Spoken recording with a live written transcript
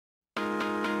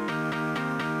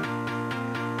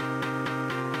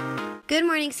Good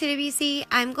morning, CWC.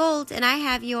 I'm Gold, and I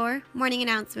have your morning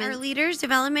announcement. Our Leaders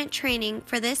Development Training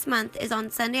for this month is on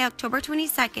Sunday, October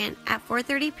 22nd at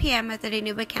 4:30 p.m. at the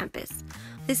Dinuba campus.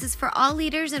 This is for all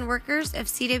leaders and workers of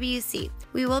CWC.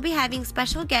 We will be having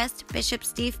special guest Bishop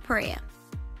Steve Perea.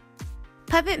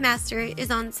 Puppet Master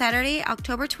is on Saturday,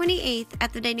 October 28th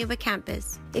at the Dinuba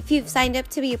campus. If you've signed up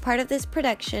to be a part of this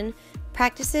production,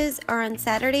 practices are on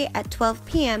Saturday at 12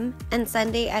 p.m. and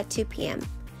Sunday at 2 p.m.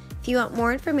 If you want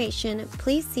more information,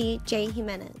 please see Jay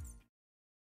Jimenez.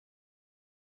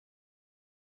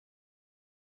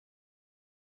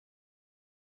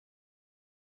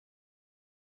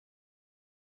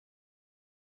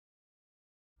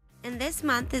 And this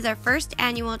month is our first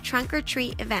annual Trunk or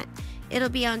Treat event. It'll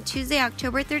be on Tuesday,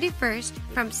 October 31st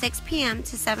from 6 p.m.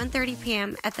 to 7:30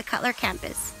 p.m. at the Cutler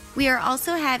campus. We are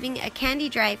also having a candy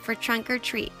drive for Trunk or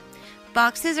Treat.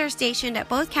 Boxes are stationed at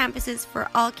both campuses for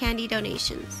all candy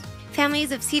donations.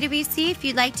 Families of CWC, if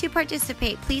you'd like to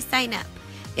participate, please sign up.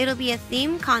 It'll be a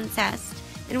theme contest,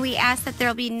 and we ask that there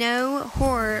will be no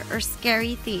horror or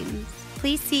scary themes.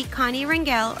 Please see Connie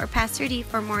Rangel or Pastor D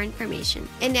for more information.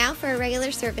 And now for our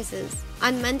regular services.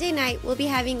 On Monday night, we'll be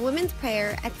having women's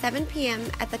prayer at 7 p.m.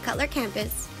 at the Cutler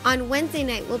campus. On Wednesday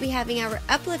night, we'll be having our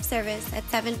uplift service at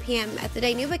 7 p.m. at the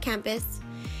Dinuba campus.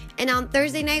 And on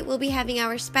Thursday night, we'll be having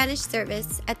our Spanish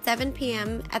service at 7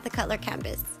 p.m. at the Cutler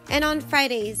campus. And on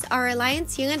Fridays, our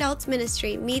Alliance Young Adults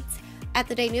Ministry meets at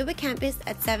the Dinuba campus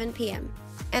at 7 p.m.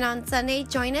 And on Sunday,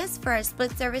 join us for our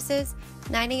split services,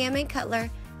 9 a.m. in Cutler,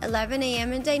 11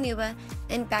 a.m. in Dinuba,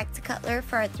 and back to Cutler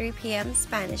for our 3 p.m.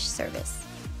 Spanish service.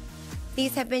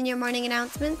 These have been your morning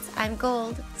announcements. I'm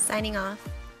Gold, signing off.